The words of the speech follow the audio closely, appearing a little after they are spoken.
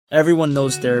Everyone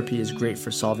knows therapy is great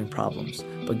for solving problems,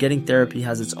 but getting therapy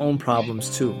has its own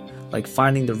problems too, like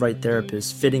finding the right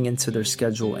therapist, fitting into their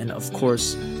schedule, and of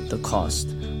course, the cost.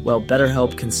 Well,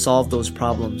 BetterHelp can solve those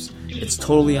problems. It's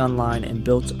totally online and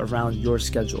built around your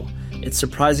schedule. It's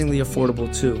surprisingly affordable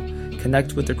too.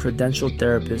 Connect with a credentialed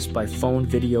therapist by phone,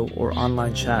 video, or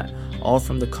online chat, all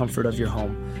from the comfort of your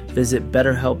home. Visit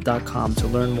BetterHelp.com to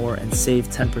learn more and save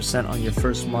 10% on your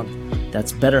first month.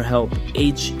 That's BetterHelp,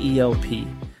 H-E-L-P.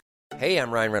 Hey,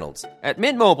 I'm Ryan Reynolds. At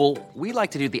Mint Mobile, we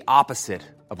like to do the opposite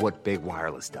of what Big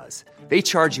Wireless does. They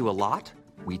charge you a lot,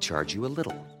 we charge you a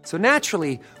little. So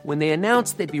naturally, when they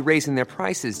announced they'd be raising their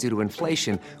prices due to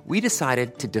inflation, we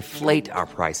decided to deflate our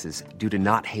prices due to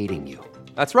not hating you.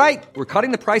 That's right. We're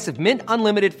cutting the price of Mint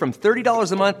Unlimited from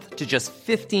 $30 a month to just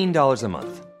 $15 a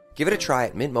month. Give it a try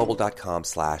at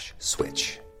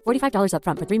mintmobile.com/switch. $45 up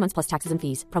front for 3 months plus taxes and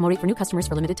fees. Promo rate for new customers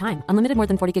for limited time. Unlimited more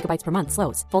than 40 gigabytes per month.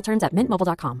 Slows full terms at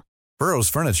mintmobile.com. Burrow's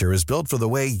furniture is built for the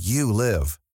way you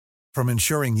live. From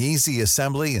ensuring easy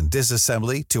assembly and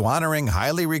disassembly to honoring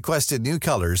highly requested new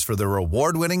colors for their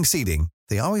award-winning seating,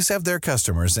 they always have their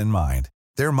customers in mind.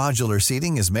 Their modular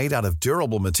seating is made out of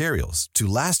durable materials to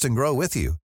last and grow with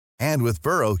you. And with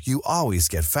Burrow, you always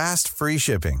get fast, free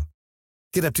shipping.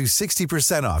 Get up to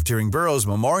 60% off during Burrow's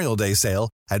Memorial Day sale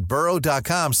at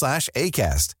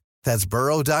burrow.com/ACAST. That's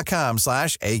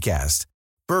burrow.com/ACAST.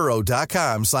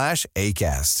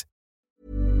 burrow.com/ACAST.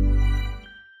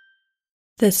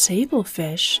 The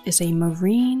sablefish is a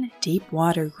marine,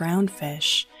 deep-water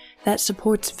groundfish that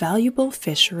supports valuable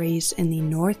fisheries in the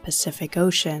North Pacific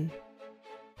Ocean.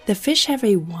 The fish have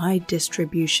a wide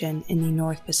distribution in the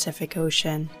North Pacific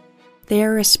Ocean. They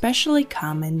are especially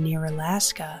common near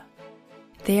Alaska.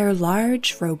 They are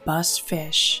large, robust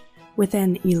fish with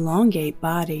an elongate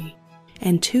body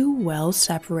and 2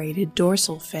 well-separated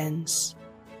dorsal fins.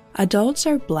 Adults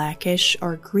are blackish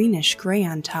or greenish-gray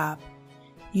on top,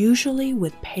 usually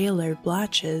with paler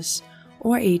blotches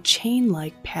or a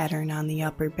chain-like pattern on the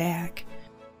upper back.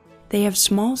 They have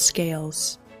small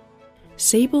scales.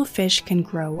 Sablefish can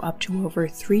grow up to over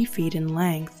 3 feet in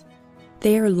length.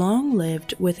 They are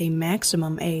long-lived with a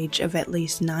maximum age of at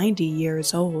least 90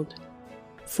 years old.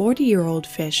 40-year-old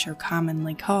fish are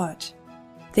commonly caught.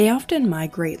 They often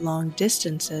migrate long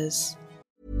distances.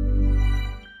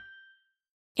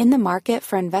 In the market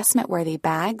for investment-worthy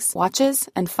bags, watches,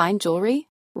 and fine jewelry,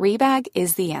 Rebag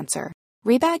is the answer.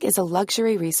 Rebag is a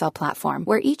luxury resale platform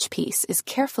where each piece is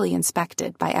carefully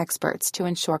inspected by experts to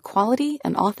ensure quality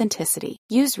and authenticity.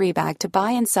 Use Rebag to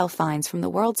buy and sell finds from the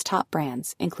world's top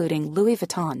brands, including Louis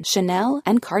Vuitton, Chanel,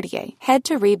 and Cartier. Head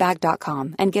to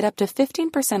Rebag.com and get up to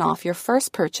 15% off your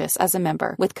first purchase as a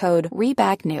member with code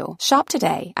REBAGNEW. Shop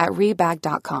today at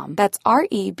Rebag.com. That's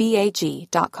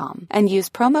REBAG.com. And use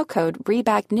promo code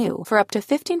REBAGNEW for up to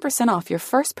 15% off your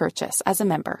first purchase as a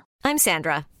member. I'm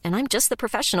Sandra, and I'm just the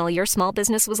professional your small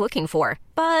business was looking for.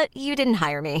 But you didn't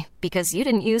hire me because you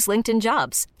didn't use LinkedIn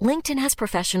Jobs. LinkedIn has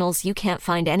professionals you can't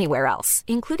find anywhere else,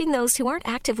 including those who aren't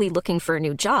actively looking for a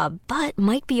new job, but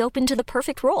might be open to the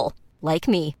perfect role, like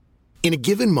me. In a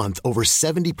given month, over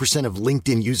 70% of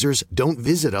LinkedIn users don't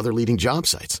visit other leading job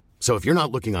sites. So if you're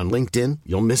not looking on LinkedIn,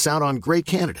 you'll miss out on great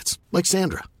candidates, like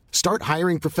Sandra. Start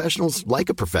hiring professionals like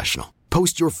a professional.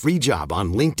 Post your free job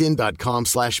on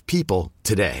linkedin.com/people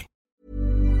today.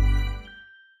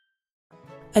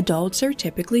 Adults are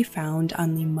typically found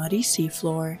on the muddy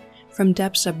seafloor from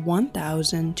depths of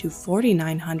 1,000 to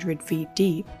 4,900 feet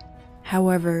deep.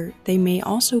 However, they may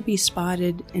also be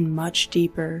spotted in much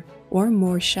deeper or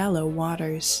more shallow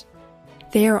waters.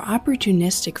 They are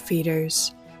opportunistic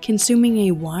feeders, consuming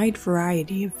a wide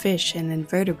variety of fish and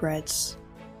invertebrates.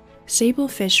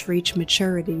 Sablefish reach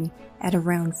maturity at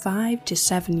around 5 to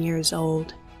 7 years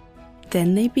old.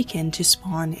 Then they begin to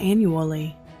spawn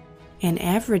annually. An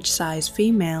average-size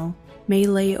female may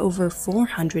lay over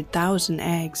 400,000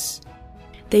 eggs.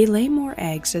 They lay more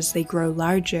eggs as they grow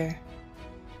larger.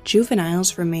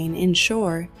 Juveniles remain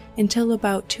inshore until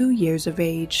about 2 years of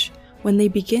age, when they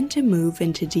begin to move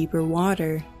into deeper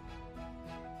water.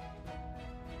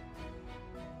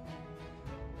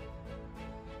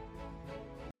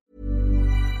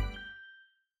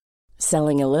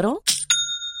 Selling a little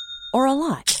or a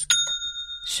lot?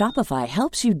 Shopify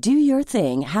helps you do your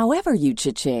thing however you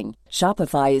cha-ching.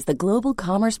 Shopify is the global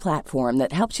commerce platform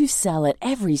that helps you sell at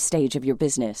every stage of your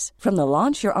business. From the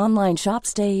launch your online shop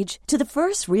stage to the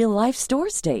first real-life store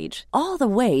stage, all the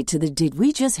way to the did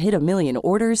we just hit a million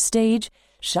orders stage.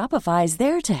 Shopify is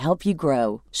there to help you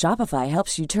grow. Shopify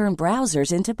helps you turn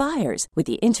browsers into buyers with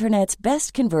the internet's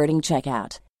best converting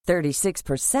checkout.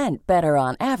 36% better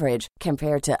on average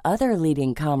compared to other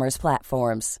leading commerce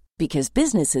platforms. Because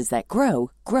businesses that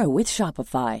grow, grow with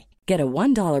Shopify. Get a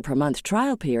 $1 per month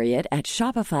trial period at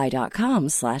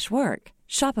shopify.com/work.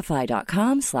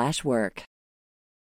 Shopify.com/work.